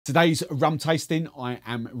Today's rum tasting, I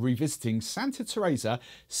am revisiting Santa Teresa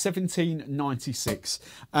 1796,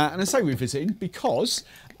 and I say revisiting because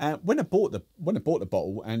when I bought the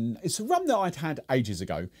bottle, and it's a rum that I'd had ages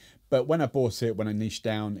ago, but when I bought it, when I niched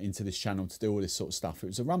down into this channel to do all this sort of stuff, it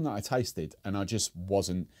was a rum that I tasted, and I just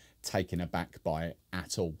wasn't taken aback by it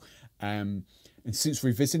at all. And since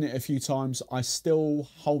revisiting it a few times, I still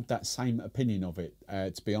hold that same opinion of it,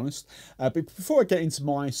 to be honest. But before I get into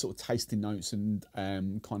my sort of tasting notes and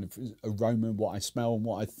kind of aroma, what I smell and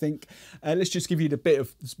what I think, let's just give you the bit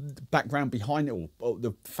of background behind it, or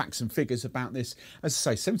the facts and figures about this. As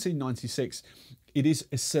I say, 1796. It is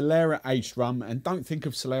a Solera aged rum, and don't think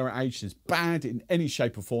of Solera aged as bad in any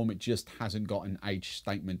shape or form. It just hasn't got an age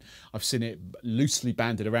statement. I've seen it loosely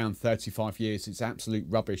banded around 35 years. It's absolute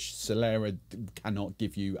rubbish. Solera cannot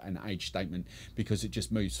give you an age statement because it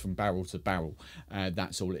just moves from barrel to barrel.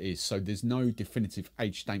 That's all it is. So there's no definitive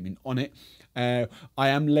age statement on it. I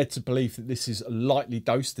am led to believe that this is lightly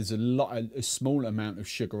dosed. There's a small amount of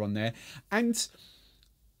sugar on there, and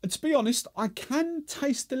to be honest, I can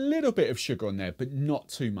taste a little bit of sugar on there, but not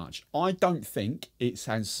too much. I don't think it's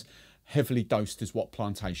as heavily dosed as what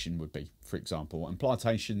plantation would be, for example. And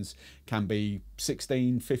plantations can be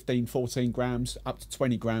 16, 15, 14 grams, up to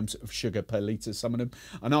 20 grams of sugar per litre, some of them.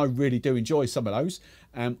 And I really do enjoy some of those.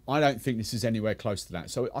 I don't think this is anywhere close to that.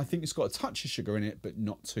 So I think it's got a touch of sugar in it, but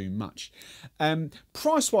not too much.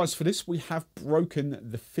 Price-wise for this, we have broken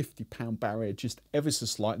the £50 barrier just ever so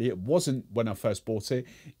slightly. It wasn't when I first bought it.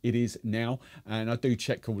 It is now. And I do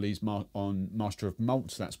check all these on Master of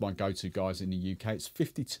Malt. So that's my go-to, guys, in the UK. It's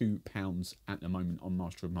 £52 at the moment on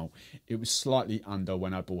Master of Malt. It was slightly under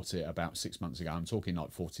when I bought it about 6 months ago. I'm talking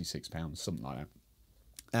like £46, something like that.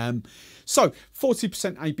 So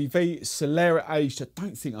 40% ABV, Solera aged. I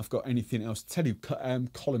don't think I've got anything else to tell you.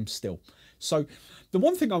 Column still. So the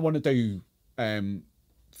one thing I want to do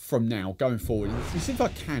from now going forward is, if I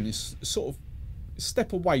can, is sort of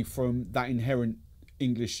step away from that inherent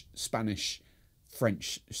English, Spanish,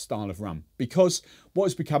 French style of rum, because what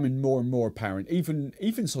is becoming more and more apparent, even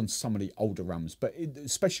on some of the older rums, but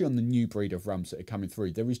especially on the new breed of rums that are coming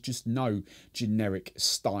through, there is just no generic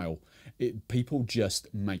style. People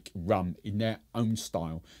just make rum in their own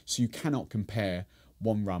style, so you cannot compare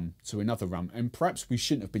one rum to another rum, and perhaps we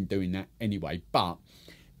shouldn't have been doing that anyway. But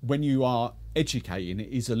when you are educating, it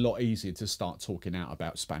is a lot easier to start talking out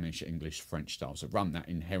about Spanish, English, French styles of rum, that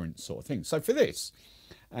inherent sort of thing. So for this,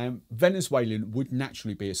 Venezuelan would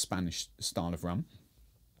naturally be a Spanish style of rum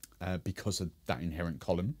because of that inherent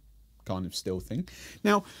column kind of still thing.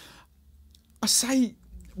 Now, I say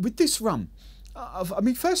with this rum, I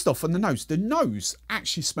mean, first off, on the nose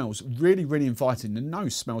actually smells really, really inviting. The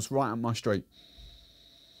nose smells right up my street.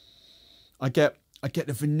 I get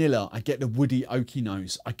the vanilla, I get the woody oaky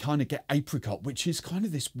nose, I kind of get apricot, which is kind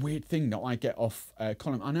of this weird thing that I get off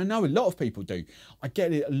column, and I know a lot of people do. I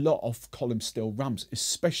get it a lot off column still rums,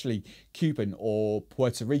 especially Cuban or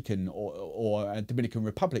Puerto Rican or Dominican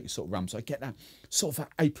Republic sort of rums. I get that sort of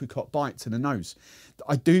apricot bite to the nose.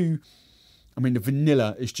 I mean, the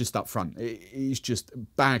vanilla is just up front. It is just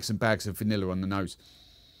bags and bags of vanilla on the nose.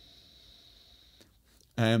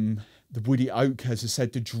 The woody oak, as I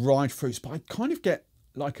said, the dried fruits, but I kind of get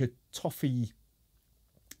like a toffee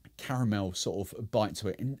caramel sort of bite to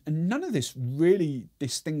it. And none of this really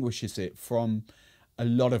distinguishes it from a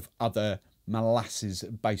lot of other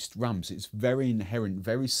molasses-based rums. It's very inherent,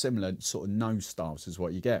 very similar sort of nose styles is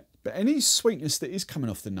what you get. But any sweetness that is coming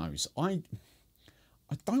off the nose, I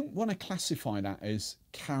don't want to classify that as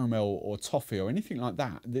caramel or toffee or anything like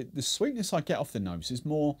that. The sweetness I get off the nose is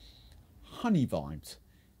more honey vibed,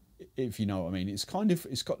 if you know what I mean. It's kind of,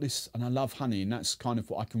 it's got this, and I love honey, and that's kind of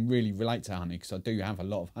what I can really relate to honey, because I do have a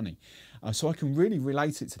lot of honey, so I can really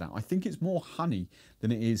relate it to that. I think it's more honey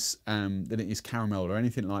than it is caramel or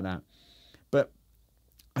anything like that. But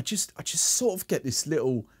I just sort of get this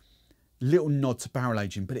little nod to barrel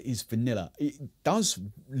aging, but it is vanilla. It does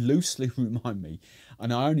loosely remind me,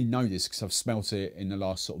 and I only know this because I've smelt it in the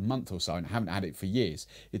last sort of month or so and I haven't had it for years.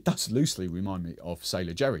 It does loosely remind me of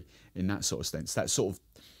Sailor Jerry in that sort of sense. That sort of,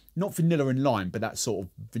 not vanilla and lime, but that sort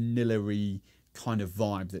of vanilla-y kind of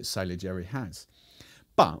vibe that Sailor Jerry has.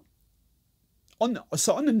 But on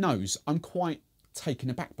the nose, I'm quite taken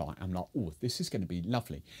aback by it. I'm like, oh, this is going to be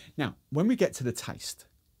lovely. Now, when we get to the taste,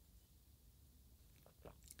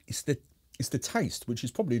 it's the taste, which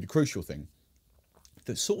is probably the crucial thing,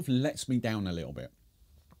 that sort of lets me down a little bit.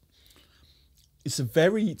 It's a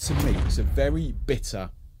very, to me, it's a very bitter,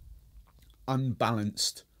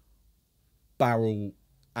 unbalanced, barrel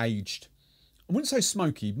aged, I wouldn't say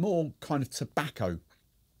smoky, more kind of tobacco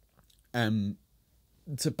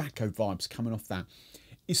vibes coming off that.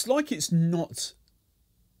 it's like it's not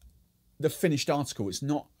the finished article. It's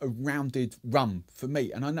not a rounded rum for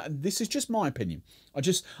me, and I know this is just my opinion. I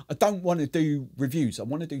don't want to do reviews. I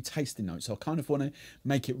want to do tasting notes. I kind of want to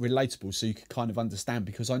make it relatable so you can kind of understand,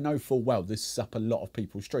 because I know full well this is up a lot of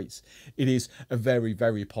people's streets. It is a very,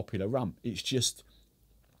 very popular rum. It's just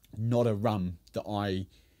not a rum that I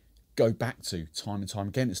go back to time and time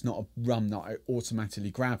again. It's not a rum that I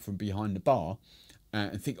automatically grab from behind the bar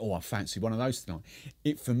and think, oh, I fancy one of those tonight.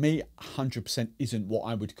 It, for me, 100% isn't what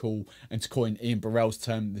I would call, and to coin Ian Burrell's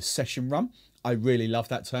term, the session rum. I really love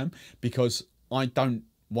that term, because I don't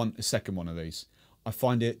want a second one of these. I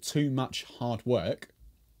find it too much hard work.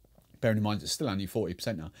 Bearing in mind it's still only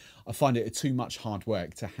 40% now. I find it too much hard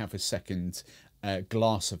work to have a second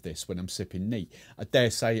glass of this when I'm sipping neat. I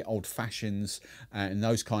dare say old fashions and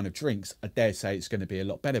those kind of drinks, I dare say it's going to be a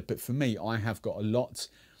lot better. But for me, I have got a lot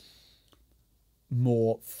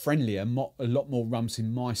more friendlier, a lot more rums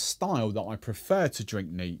in my style that I prefer to drink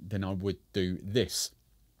neat than I would do this,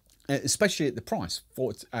 especially at the price.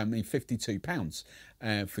 I mean, £52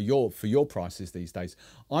 for your prices these days.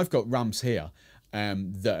 I've got rums here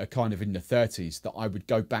that are kind of in the 30s that I would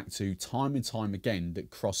go back to time and time again, that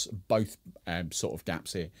cross both sort of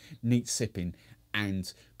gaps here, neat sipping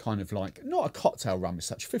and kind of like, not a cocktail rum as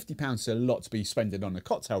such. £50 is a lot to be spending on a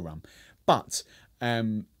cocktail rum, but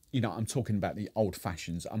you know, I'm talking about the old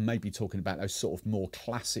fashions. I'm maybe talking about those sort of more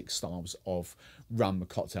classic styles of rum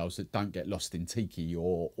cocktails that don't get lost in tiki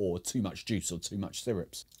or too much juice or too much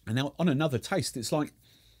syrups. And now on another taste, it's like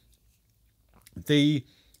there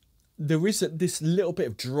is this little bit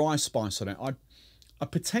of dry spice on it. I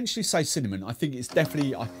potentially say cinnamon. I think it's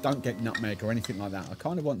definitely, I don't get nutmeg or anything like that. I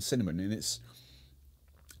kind of want cinnamon, and it's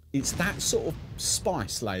that sort of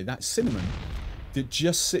spice layer, that cinnamon, that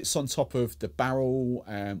just sits on top of the barrel.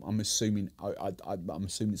 I'm assuming I'm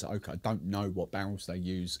assuming it's oak. I don't know what barrels they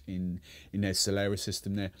use in their Solera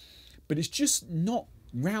system there, but it's just not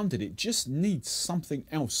rounded. It just needs something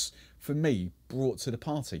else for me brought to the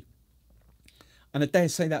party. And I dare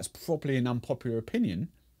say that's probably an unpopular opinion,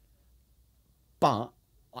 but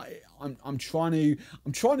I'm trying to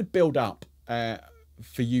build up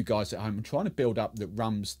for you guys at home. I'm trying to build up the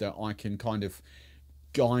rums that I can kind of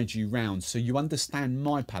guide you round, so you understand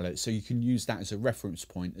my palate, so you can use that as a reference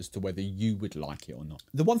point as to whether you would like it or not.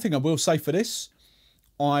 The one thing I will say for this,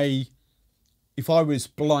 if I was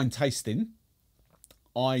blind tasting,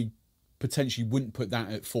 I potentially wouldn't put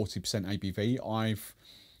that at 40% ABV.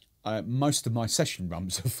 Most of my session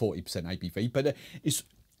rums are 40% ABV, but it's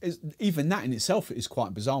even that in itself is quite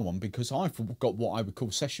a bizarre one, because I've got what I would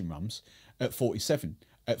call session rums at 47,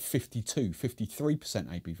 at 52, 53%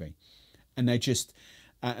 ABV. And they're just,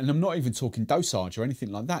 and I'm not even talking dosage or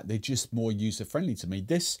anything like that, they're just more user-friendly to me.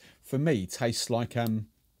 This, for me, tastes like a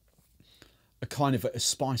kind of a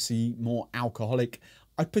spicy, more alcoholic.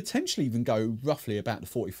 I'd potentially even go roughly about the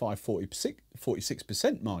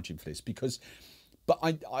 46% margin for this, because, but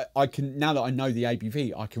I can, now that I know the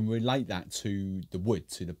ABV, I can relate that to the wood,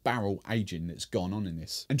 to the barrel aging that's gone on in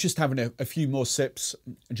this. And just having a few more sips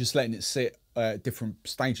and just letting it sit different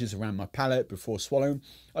stages around my palate before swallowing.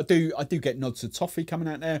 I do get nods of toffee coming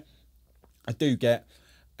out there. I do get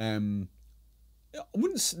I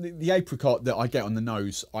wouldn't, the apricot that I get on the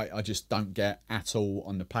nose, I just don't get at all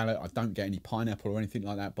on the palate. I don't get any pineapple or anything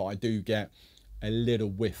like that, but I do get a little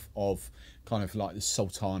whiff of kind of like the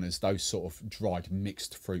sultanas, those sort of dried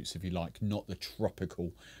mixed fruits, if you like, not the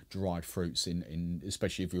tropical dried fruits in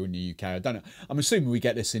especially if you're in the UK. I don't know, I'm assuming we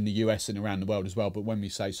get this in the US and around the world as well, but when we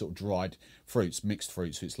say sort of dried fruits, mixed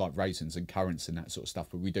fruits, it's like raisins and currants and that sort of stuff.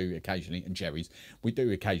 But we do occasionally, and cherries, we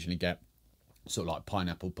do occasionally get sort of like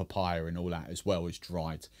pineapple, papaya and all that as well as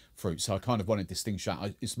dried fruit. So I kind of want to distinguish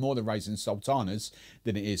that. It's more the raisin sultanas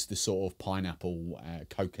than it is the sort of pineapple,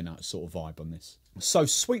 coconut sort of vibe on this. So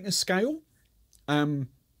sweetness scale, this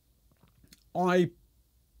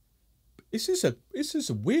is a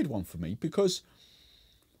weird one for me, because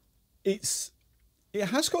it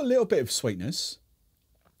has got a little bit of sweetness,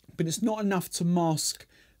 but it's not enough to mask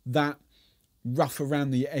that rough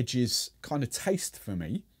around the edges kind of taste for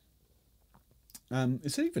me.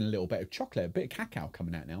 It's even a little bit of chocolate, a bit of cacao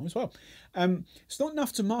coming out now as well. It's not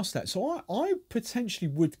enough to mask that. So I potentially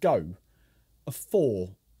would go a 4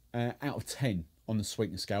 out of 10 on the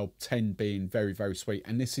sweetness scale, 10 being very, very sweet.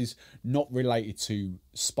 And this is not related to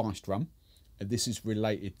spiced rum. This is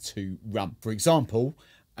related to rum. For example,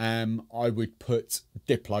 I would put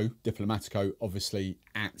Diplomatico, obviously,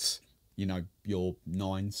 at, you know, your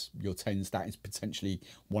 9s, your 10s. That is potentially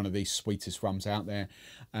one of these sweetest rums out there.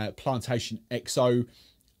 Plantation XO,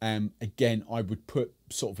 again, I would put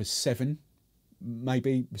sort of a 7,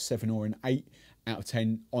 maybe a 7 or an 8 out of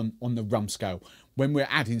 10 on the rum scale. When we're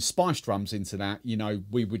adding spiced rums into that, you know,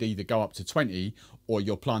 we would either go up to 20, or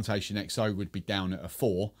your Plantation XO would be down at a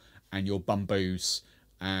 4, and your Bumboos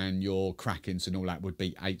and your Krakens and all that would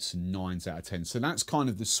be 8s and 9s out of 10. So that's kind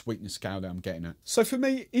of the sweetness scale that I'm getting at. So for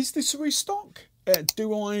me, is this a restock?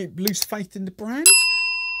 Do I lose faith in the brand?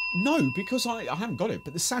 No, because I haven't got it.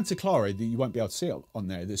 But the Santa Clara that you won't be able to see on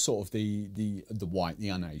there, the sort of the white, the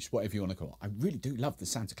unaged, whatever you want to call it. I really do love the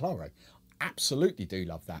Santa Clara. Absolutely do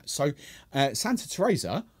love that. So Santa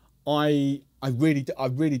Teresa, I really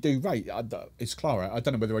do rate. It's Clara. I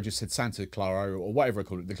don't know whether I just said Santa Clara or whatever I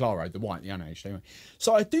call it. The Clara, the white, the unaged. Anyway.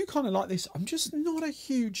 So I do kind of like this. I'm just not a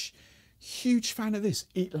huge fan of this.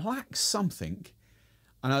 It lacks something,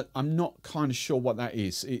 and I'm not kind of sure what that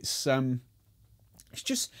is. It's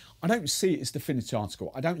just, I don't see it as the finished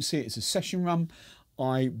article. I don't see it as a session rum.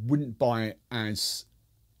 I wouldn't buy it as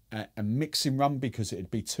a mixing rum because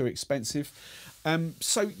it'd be too expensive.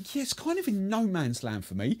 So yeah, it's kind of in no man's land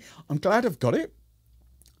for me. I'm glad I've got it.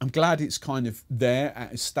 I'm glad it's kind of there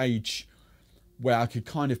at a stage where I could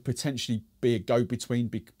kind of potentially be a go-between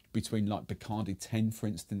between like Bacardi 10, for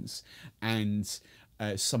instance, and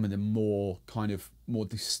some of the more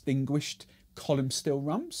distinguished column still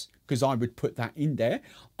rums, because I would put that in there.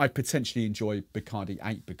 I potentially enjoy Bacardi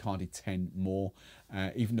 8, Bacardi 10 more,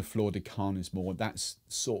 even the Flor de Canas more. That's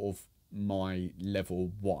sort of my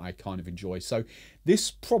level, what I kind of enjoy. So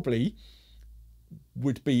this probably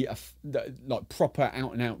would be like proper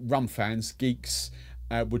out and out rum fans, geeks,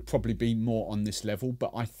 would probably be more on this level.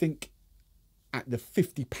 But I think at the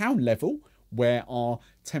 £50 level, where our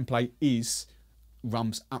template is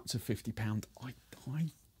rums up to £50, I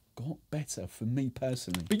got better for me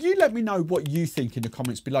personally. But you let me know what you think in the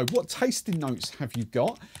comments below. What tasting notes have you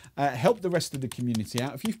got? Help the rest of the community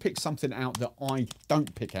out. If you've picked something out that I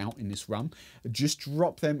don't pick out in this rum, just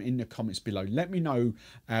drop them in the comments below. Let me know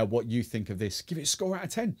what you think of this. Give it a score out of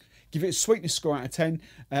 10. Give it a sweetness score out of 10,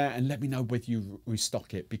 and let me know whether you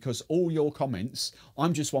restock it, because all your comments,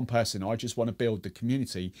 I'm just one person. I just want to build the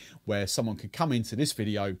community where someone can come into this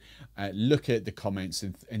video, look at the comments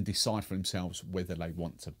and decide for themselves whether they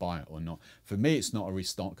want to buy it or not. For me, it's not a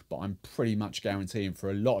restock, but I'm pretty much guaranteeing for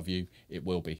a lot of you, it will be.